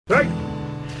Hey,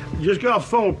 just got off the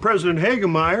phone with President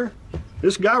Hagemeyer.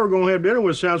 This guy we're going to have dinner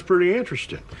with sounds pretty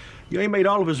interesting. He made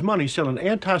all of his money selling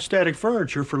anti-static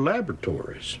furniture for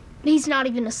laboratories. He's not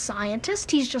even a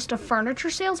scientist. He's just a furniture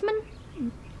salesman?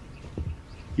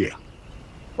 Yeah.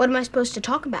 What am I supposed to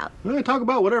talk about? Well, talk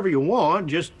about whatever you want,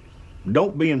 just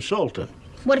don't be insulting.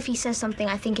 What if he says something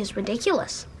I think is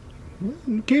ridiculous?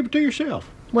 Keep it to yourself.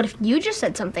 What if you just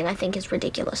said something I think is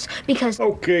ridiculous? Because...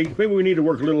 Okay, maybe we need to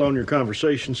work a little on your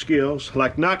conversation skills,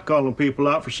 like not calling people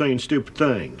out for saying stupid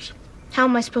things. How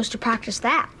am I supposed to practice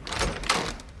that?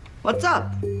 What's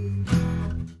up?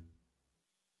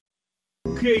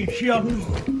 Okay, Sheldon.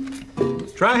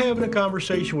 Try having a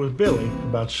conversation with Billy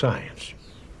about science.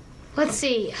 Let's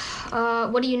see.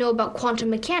 What do you know about quantum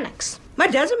mechanics? My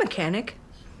dad's a mechanic.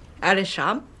 At his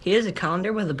shop, he has a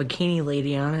calendar with a bikini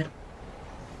lady on it.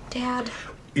 Dad.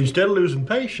 Instead of losing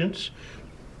patience,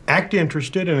 act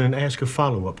interested and then ask a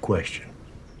follow-up question.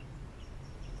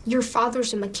 Your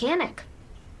father's a mechanic.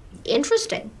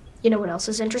 Interesting. You know what else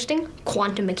is interesting?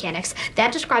 Quantum mechanics.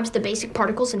 That describes the basic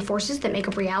particles and forces that make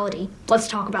up reality. Let's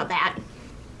talk about that.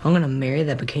 I'm gonna marry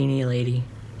that bikini lady.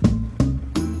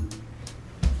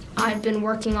 I've been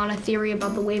working on a theory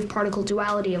about the wave-particle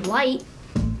duality of light.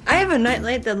 I have a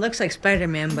nightlight that looks like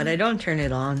Spider-Man, but I don't turn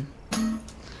it on.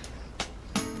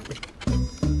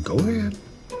 Go ahead.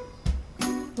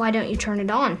 Why don't you turn it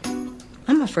on?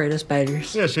 I'm afraid of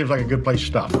spiders. Yeah, seems like a good place to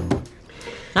stop.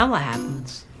 Now what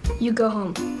happens? You go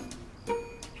home.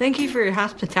 Thank you for your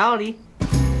hospitality.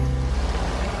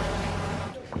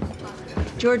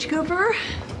 George Cooper,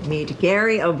 meet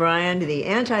Gary O'Brien, the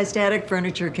anti-static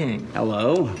furniture king.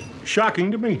 Hello.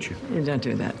 Shocking to meet you. Don't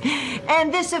do that.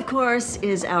 And this, of course,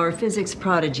 is our physics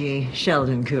prodigy,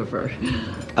 Sheldon Cooper.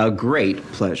 A great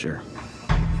pleasure.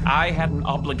 I had an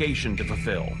obligation to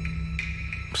fulfill.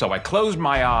 So I closed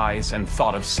my eyes and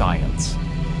thought of science.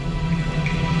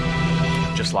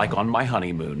 Just like on my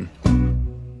honeymoon.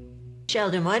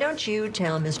 Sheldon, why don't you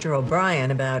tell Mr.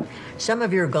 O'Brien about some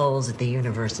of your goals at the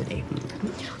university?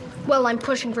 Well, I'm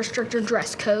pushing for stricter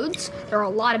dress codes. There are a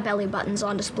lot of belly buttons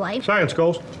on display. Science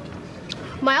goals.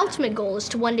 My ultimate goal is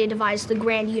to one day devise the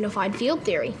grand unified field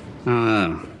theory.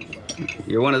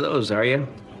 You're one of those, are you?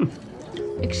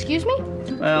 Excuse me?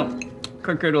 Well,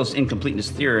 Kirk-Gödel's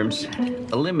incompleteness theorems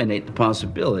eliminate the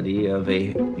possibility of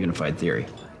a unified theory.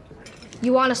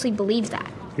 You honestly believe that?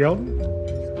 Sheldon?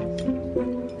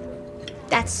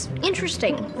 That's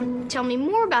interesting. Tell me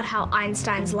more about how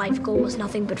Einstein's life goal was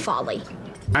nothing but folly.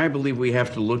 I believe we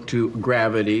have to look to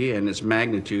gravity and its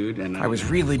magnitude, and I was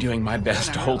really doing my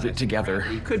best to hold it together.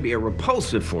 it could be a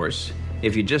repulsive force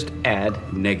if you just add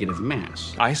negative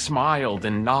mass. I smiled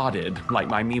and nodded like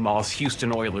my Meemaw's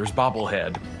Houston Oilers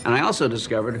bobblehead. And I also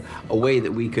discovered a way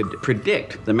that we could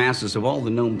predict the masses of all the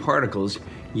known particles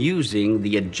using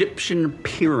the Egyptian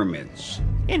pyramids.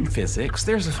 In physics,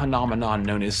 there's a phenomenon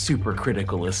known as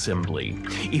supercritical assembly.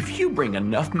 If you bring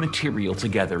enough material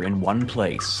together in one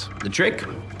place, The trick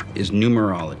is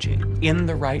numerology. in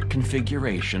the right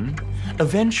configuration,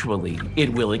 eventually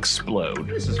it will explode.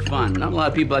 This is fun. Not a lot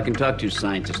of people I can talk to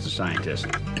scientist to scientist.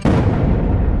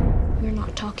 You're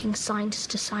not talking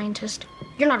scientist to scientist.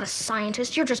 You're not a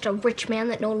scientist. You're just a rich man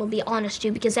that no one will be honest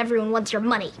to because everyone wants your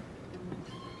money.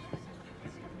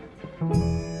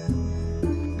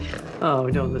 Oh,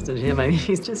 don't listen to him. I mean,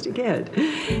 he's just a kid.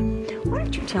 Why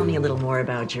don't you tell me a little more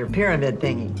about your pyramid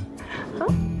thingy?